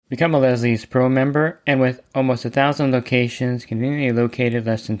Become a Leslie's Pro member, and with almost 1,000 locations conveniently located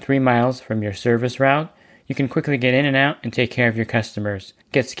less than 3 miles from your service route, you can quickly get in and out and take care of your customers.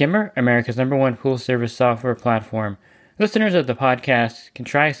 Get Skimmer, America's #1 pool service software platform. Listeners of the podcast can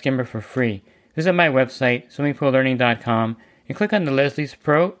try Skimmer for free. Visit my website, swimmingpoollearning.com, and click on the Leslie's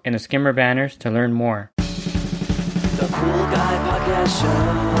Pro and the Skimmer banners to learn more. The Pool Guy Podcast Show.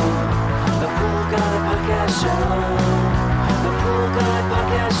 The Pool Guy Podcast Show. The Pool Guy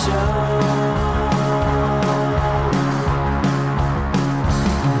Podcast Show.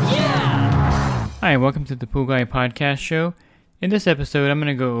 Yeah! Hi, welcome to the Pool Guy Podcast Show. In this episode, I'm going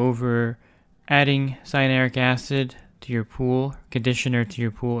to go over adding cyanuric acid to your pool, conditioner to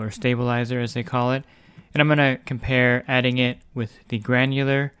your pool, or stabilizer as they call it. And I'm going to compare adding it with the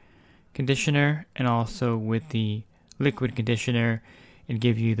granular conditioner and also with the liquid conditioner and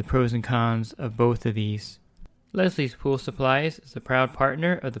give you the pros and cons of both of these. Leslie's Pool Supplies is a proud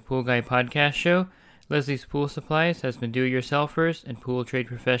partner of the Pool Guy Podcast Show. Leslie's Pool Supplies has been do-it-yourselfers and pool trade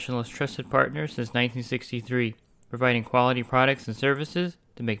professionals' trusted partner since 1963, providing quality products and services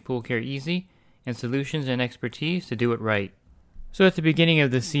to make pool care easy and solutions and expertise to do it right. So at the beginning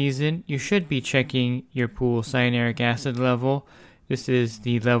of the season, you should be checking your pool cyanuric acid level. This is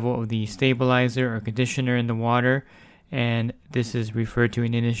the level of the stabilizer or conditioner in the water, and this is referred to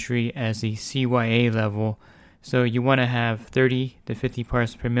in industry as the CYA level. So you want to have 30 to 50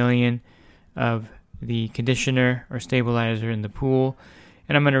 parts per million of the conditioner or stabilizer in the pool,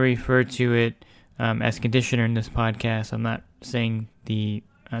 and I'm going to refer to it as conditioner in this podcast. I'm not saying the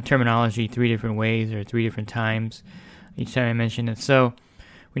terminology 3 different ways or 3 different times each time I mention it. So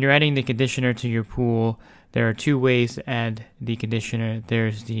when you're adding the conditioner to your pool, there are 2 ways to add the conditioner.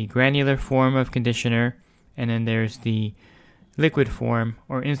 There's the granular form of conditioner, and then there's the liquid form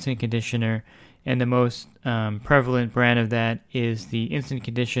or instant conditioner. And the most prevalent brand of that is the instant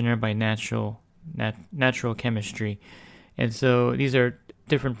conditioner by natural chemistry. And so these are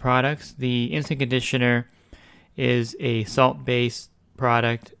different products. The instant conditioner is a salt-based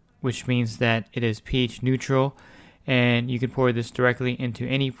product, which means that it is pH neutral, and you can pour this directly into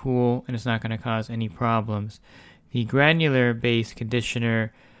any pool and it's not going to cause any problems. The granular-based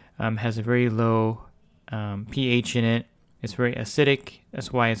conditioner has a very low pH in it. It's very acidic.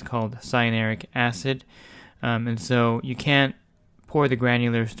 That's why it's called cyanuric acid. And so you can't pour the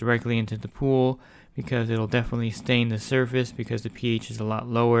granulars directly into the pool because it'll definitely stain the surface because the pH is a lot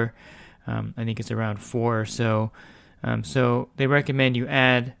lower. I think it's around 4 or so. So they recommend you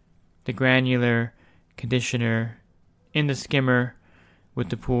add the granular conditioner in the skimmer with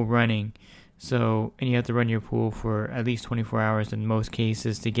the pool running. And you have to run your pool for at least 24 hours in most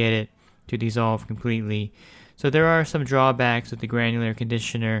cases to get it to dissolve completely. So there are some drawbacks with the granular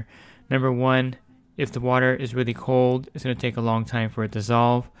conditioner. Number 1, if the water is really cold, it's going to take a long time for it to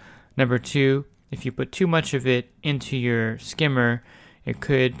dissolve. Number 2, if you put too much of it into your skimmer, it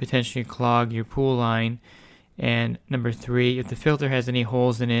could potentially clog your pool line. And number 3, if the filter has any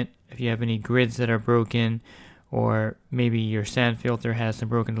holes in it, if you have any grids that are broken, or maybe your sand filter has some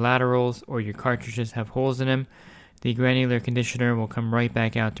broken laterals, or your cartridges have holes in them, the granular conditioner will come right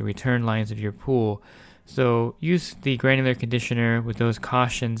back out the return lines of your pool. So use the granular conditioner with those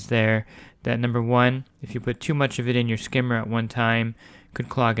cautions there, that number 1, if you put too much of it in your skimmer at one time, could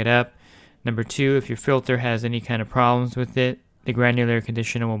clog it up. Number 2, if your filter has any kind of problems with it, the granular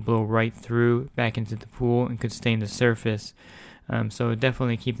conditioner will blow right through back into the pool and could stain the surface. So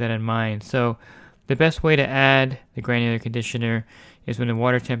definitely keep that in mind. So the best way to add the granular conditioner is when the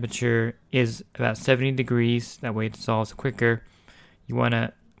water temperature is about 70 degrees. That way it dissolves quicker.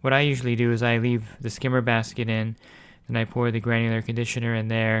 What I usually do is I leave the skimmer basket in, then I pour the granular conditioner in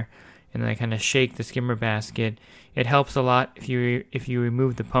there, and then I kind of shake the skimmer basket. It helps a lot if you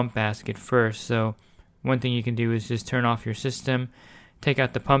remove the pump basket first. So one thing you can do is just turn off your system, take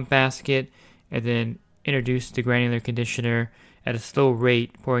out the pump basket, and then introduce the granular conditioner at a slow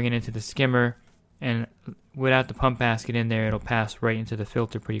rate, pouring it into the skimmer. And without the pump basket in there, it'll pass right into the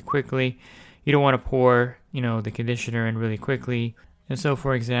filter pretty quickly. You don't want to pour, the conditioner in really quickly. And so,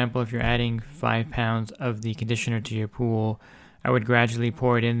 for example, if you're adding 5 pounds of the conditioner to your pool, I would gradually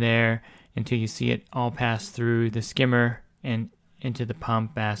pour it in there until you see it all pass through the skimmer and into the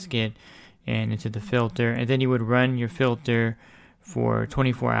pump basket and into the filter. And then you would run your filter for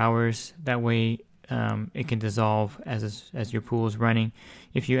 24 hours. That way it can dissolve as your pool is running.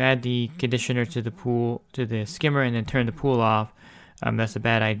 If you add the conditioner to the skimmer and then turn the pool off, that's a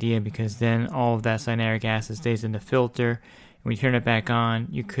bad idea because then all of that cyanuric acid stays in the filter. When you turn it back on,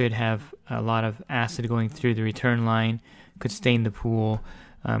 you could have a lot of acid going through the return line, could stain the pool.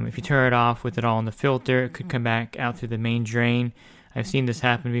 If you turn it off with it all in the filter, it could come back out through the main drain. I've seen this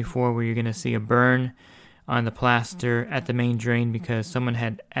happen before where you're going to see a burn on the plaster at the main drain because someone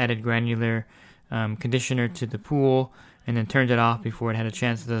had added granular conditioner to the pool and then turned it off before it had a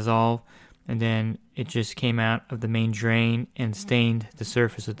chance to dissolve, and then it just came out of the main drain and stained the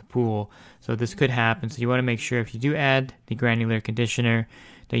surface of the pool. So this could happen. So you want to make sure if you do add the granular conditioner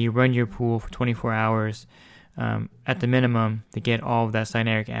that you run your pool for 24 hours at the minimum to get all of that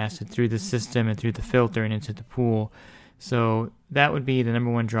cyanuric acid through the system and through the filter and into the pool. So that would be the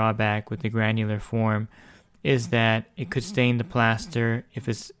number one drawback with the granular form, is that it could stain the plaster if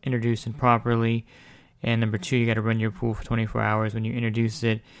it's introduced improperly. And number two, you got to run your pool for 24 hours when you introduce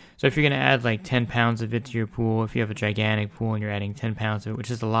it. So if you're going to add like 10 pounds of it to your pool, if you have a gigantic pool and you're adding 10 pounds of it,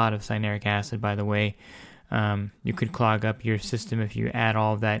 which is a lot of cyanuric acid, by the way, you could clog up your system if you add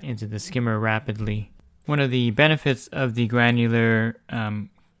all of that into the skimmer rapidly. One of the benefits of the granular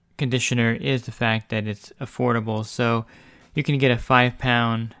conditioner is the fact that it's affordable. So you can get a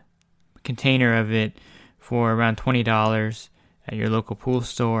 5-pound container of it for around $20 at your local pool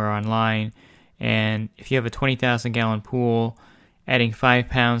store or online. And if you have a 20,000 gallon pool, adding 5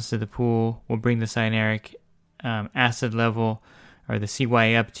 pounds to the pool will bring the cyanuric acid level, or the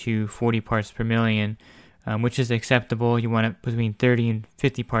CY, up to 40 parts per million, which is acceptable. You want it between 30 and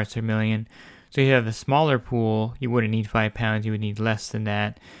 50 parts per million. So if you have a smaller pool, you wouldn't need 5 pounds, you would need less than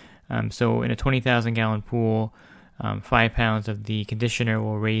that. So in a 20,000 gallon pool, 5 pounds of the conditioner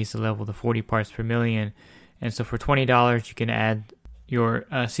will raise the level to 40 parts per million. And so for $20, you can add your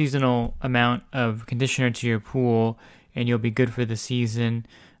seasonal amount of conditioner to your pool, and you'll be good for the season.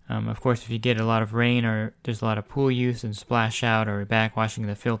 Of course, if you get a lot of rain or there's a lot of pool use and splash out or backwashing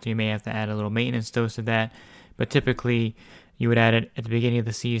the filter, you may have to add a little maintenance dose of that. But typically, you would add it at the beginning of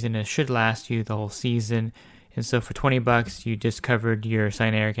the season, and it should last you the whole season. And so for $20, you just covered your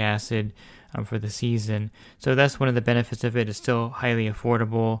cyanuric acid for the season. So that's one of the benefits of it. It's still highly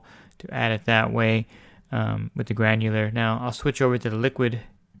affordable to add it that way. With the granular. Now I'll switch over to the liquid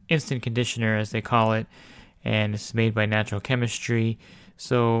instant conditioner, as they call it, and it's made by Natural Chemistry.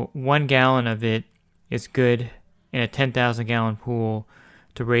 So 1 gallon of it is good in a 10,000 gallon pool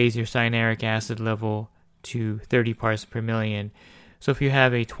to raise your cyanuric acid level to 30 parts per million. So if you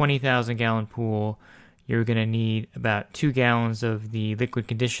have a 20,000 gallon pool, you're going to need about 2 gallons of the liquid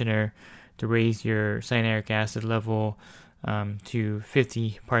conditioner to raise your cyanuric acid level to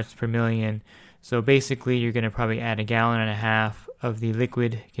 50 parts per million. So basically, you're going to probably add 1.5 gallons of the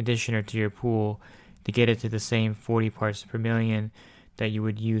liquid conditioner to your pool to get it to the same 40 parts per million that you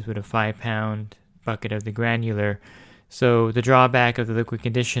would use with a 5-pound bucket of the granular. So the drawback of the liquid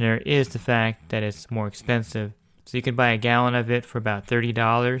conditioner is the fact that it's more expensive. So you can buy 1 gallon of it for about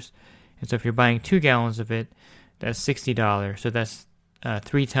 $30. And so if you're buying 2 gallons of it, that's $60. So that's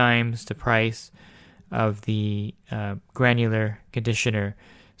 3 times the price of the granular conditioner.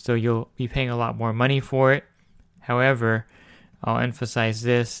 So you'll be paying a lot more money for it. However, I'll emphasize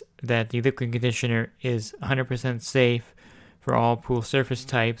this, that the liquid conditioner is 100% safe for all pool surface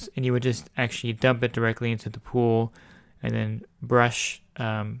types, and you would just actually dump it directly into the pool and then brush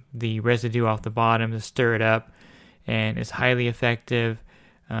the residue off the bottom to stir it up, and it's highly effective.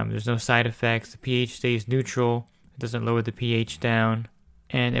 There's no side effects. The pH stays neutral. It doesn't lower the pH down,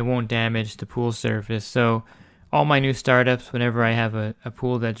 and it won't damage the pool surface. So all my new startups, whenever I have a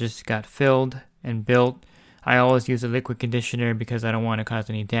pool that just got filled and built, I always use a liquid conditioner because I don't want to cause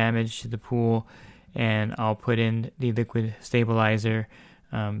any damage to the pool, and I'll put in the liquid stabilizer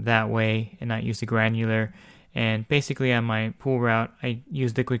that way and not use the granular. And basically on my pool route, I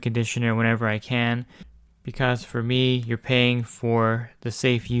use liquid conditioner whenever I can, because for me, you're paying for the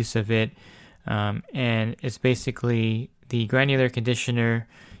safe use of it, and it's basically the granular conditioner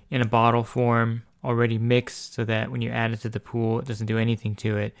in a bottle form, already mixed, so that when you add it to the pool, it doesn't do anything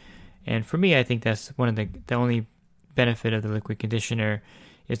to it. And for me, I think that's one of the only benefit of the liquid conditioner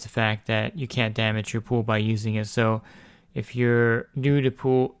is the fact that you can't damage your pool by using it. So if you're new to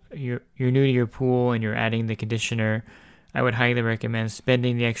your pool and you're adding the conditioner, I would highly recommend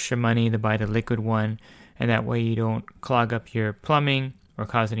spending the extra money to buy the liquid one, and that way you don't clog up your plumbing or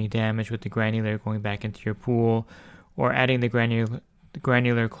cause any damage with the granular going back into your pool, or adding the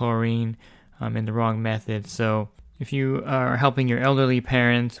granular chlorine in the wrong method. So if you are helping your elderly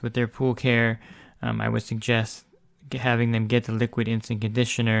parents with their pool care, I would suggest having them get the liquid instant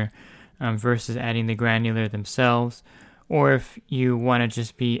conditioner versus adding the granular themselves. Or if you want to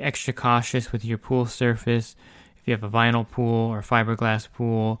just be extra cautious with your pool surface, if you have a vinyl pool or fiberglass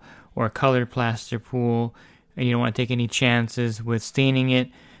pool or a colored plaster pool, and you don't want to take any chances with staining it,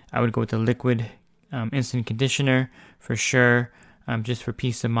 I would go with the liquid instant conditioner for sure. Just for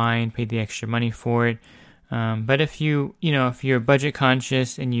peace of mind, pay the extra money for it. But if if you're budget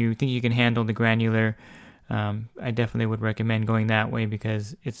conscious and you think you can handle the granular, I definitely would recommend going that way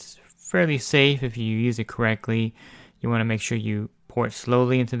because it's fairly safe if you use it correctly. You want to make sure you pour it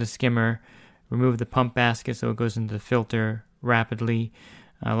slowly into the skimmer, remove the pump basket so it goes into the filter rapidly.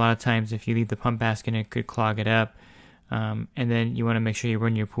 A lot of times if you leave the pump basket, it could clog it up. And then you want to make sure you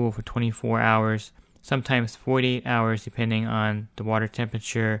run your pool for 24 hours, sometimes 48 hours depending on the water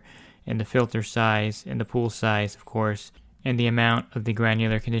temperature and the filter size and the pool size, of course, and the amount of the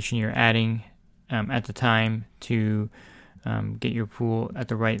granular conditioner you're adding at the time to get your pool at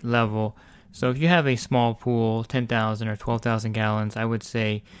the right level. So if you have a small pool, 10,000 or 12,000 gallons, I would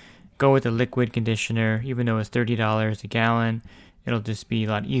say go with a liquid conditioner. Even though it's $30 a gallon, it'll just be a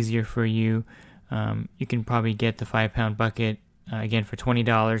lot easier for you. You can probably get the 5-pound bucket, again, for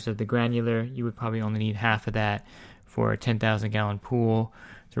 $20 of the granular. You would probably only need half of that for a 10,000 gallon pool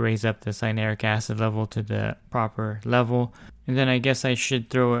to raise up the cyanuric acid level to the proper level. And then I guess I should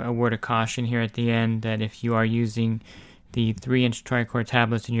throw a word of caution here at the end that if you are using the 3-inch trichor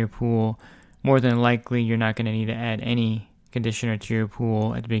tablets in your pool, more than likely you're not going to need to add any conditioner to your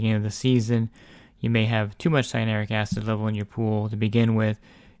pool at the beginning of the season. You may have too much cyanuric acid level in your pool to begin with,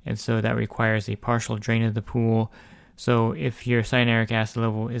 and so that requires a partial drain of the pool. So if your cyanuric acid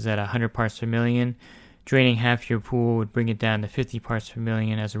level is at 100 parts per million, draining half your pool would bring it down to 50 parts per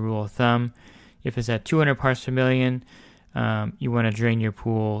million as a rule of thumb. If it's at 200 parts per million, you want to drain your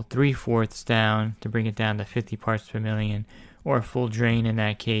pool 3/4 down to bring it down to 50 parts per million, or a full drain in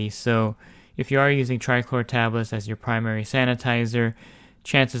that case. So if you are using trichlor tablets as your primary sanitizer,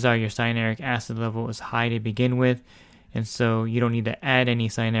 chances are your cyanuric acid level is high to begin with, and so you don't need to add any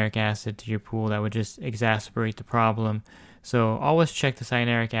cyanuric acid to your pool. That would just exacerbate the problem. So always check the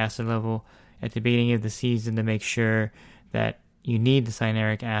cyanuric acid level at the beginning of the season to make sure that you need the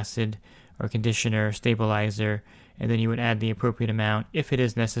cyanuric acid or conditioner or stabilizer, and then you would add the appropriate amount if it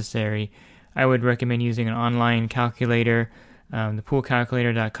is necessary. I would recommend using an online calculator. The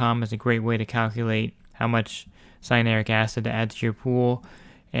poolcalculator.com is a great way to calculate how much cyanuric acid to add to your pool,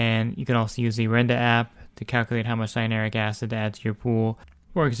 and you can also use the Renda app to calculate how much cyanuric acid to add to your pool.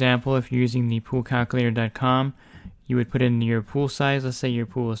 For example, if you're using the poolcalculator.com, you would put in your pool size. Let's say your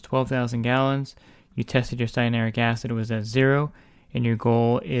pool is 12,000 gallons. You tested your cyanuric acid, it was at 0, and your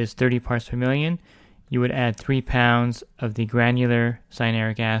goal is 30 parts per million. You would add 3 pounds of the granular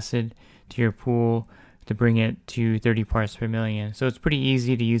cyanuric acid to your pool to bring it to 30 parts per million. So it's pretty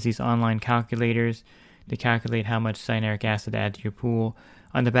easy to use these online calculators to calculate how much cyanuric acid to add to your pool.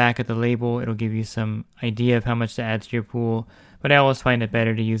 On the back of the label, it'll give you some idea of how much to add to your pool, but I always find it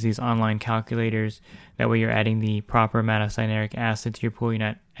better to use these online calculators. That way you're adding the proper amount of cyanuric acid to your pool. You're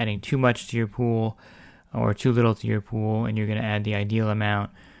not adding too much to your pool or too little to your pool, and you're going to add the ideal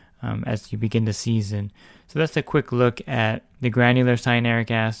amount as you begin the season. So that's a quick look at the granular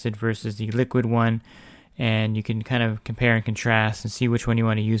cyanuric acid versus the liquid one, and you can kind of compare and contrast and see which one you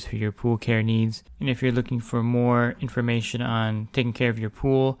want to use for your pool care needs. And if you're looking for more information on taking care of your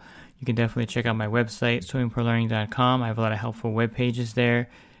pool, you can definitely check out my website, swimmingpoollearning.com. I have a lot of helpful web pages there,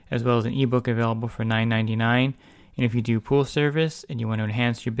 as well as an ebook available for $9.99. And if you do pool service and you want to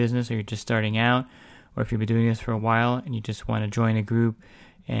enhance your business, or you're just starting out, or if you've been doing this for a while and you just want to join a group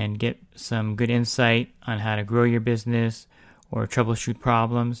and get some good insight on how to grow your business or troubleshoot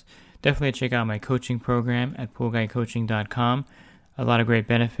problems, definitely check out my coaching program at poolguycoaching.com. A lot of great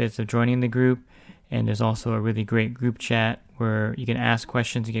benefits of joining the group, and there's also a really great group chat where you can ask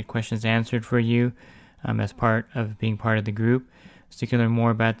questions and get questions answered for you as part of being part of the group. So you can learn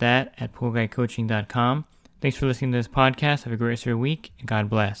more about that at poolguycoaching.com. Thanks for listening to this podcast. Have a great rest of your week, and God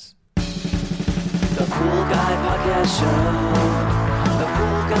bless. The Pool Guy Podcast Show. The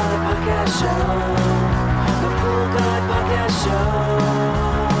Pool Guy Podcast Show. The Pool Guy Podcast Show.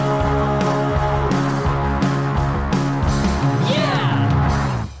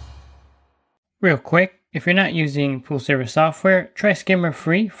 Yeah! Real quick, if you're not using pool service software, try Skimmer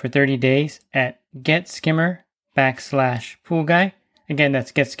free for 30 days at getskimmer.com/poolguy. Again,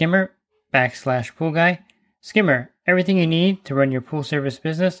 that's getskimmer.com/poolguy. Skimmer, everything you need to run your pool service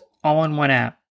business all in one app.